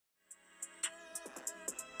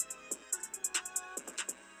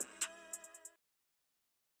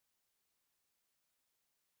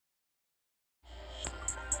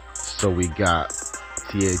So we got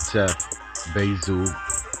THF Bayzoo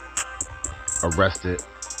arrested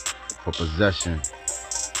for possession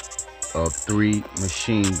of 3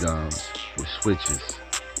 machine guns with switches.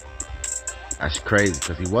 That's crazy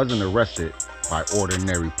because he wasn't arrested by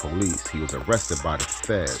ordinary police. He was arrested by the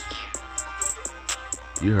feds.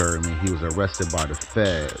 You heard me. He was arrested by the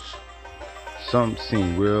feds. Something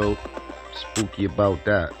seemed real spooky about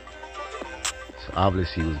that. So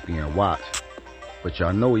obviously he was being watched. But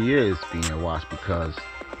y'all know he is being watched because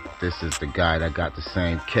this is the guy that got the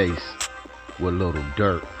same case with Lil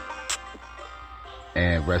Durk.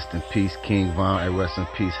 And rest in peace King Von, and rest in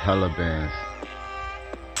peace Hella Bands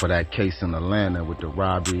for that case in Atlanta with the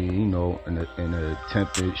robbery, you know, and the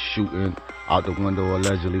attempted shooting out the window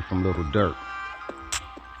allegedly from Lil Durk.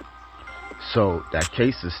 So that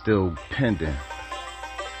case is still pending.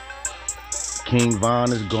 King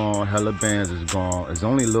Von is gone, Hella Bands is gone. It's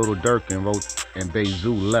only Lil Durk and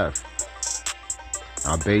Bayzoo left.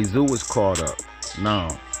 Now Bayzoo was caught up. Now,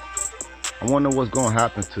 I wonder what's gonna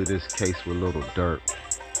happen to this case with Lil Durk.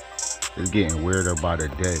 It's getting weirder by the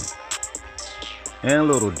day. And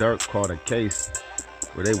Lil Durk caught a case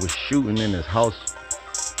where they was shooting in his house,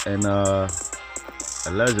 and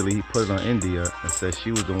allegedly he put it on India and said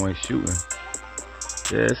she was the one shooting.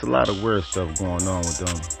 Yeah, it's a lot of weird stuff going on with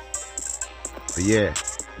them. But yeah,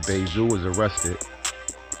 Bayzoo was arrested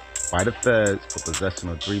by the feds for possession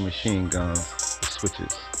of 3 machine guns with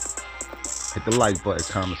switches. Hit the like button,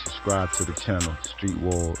 comment, subscribe to the channel, Street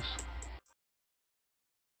Wars.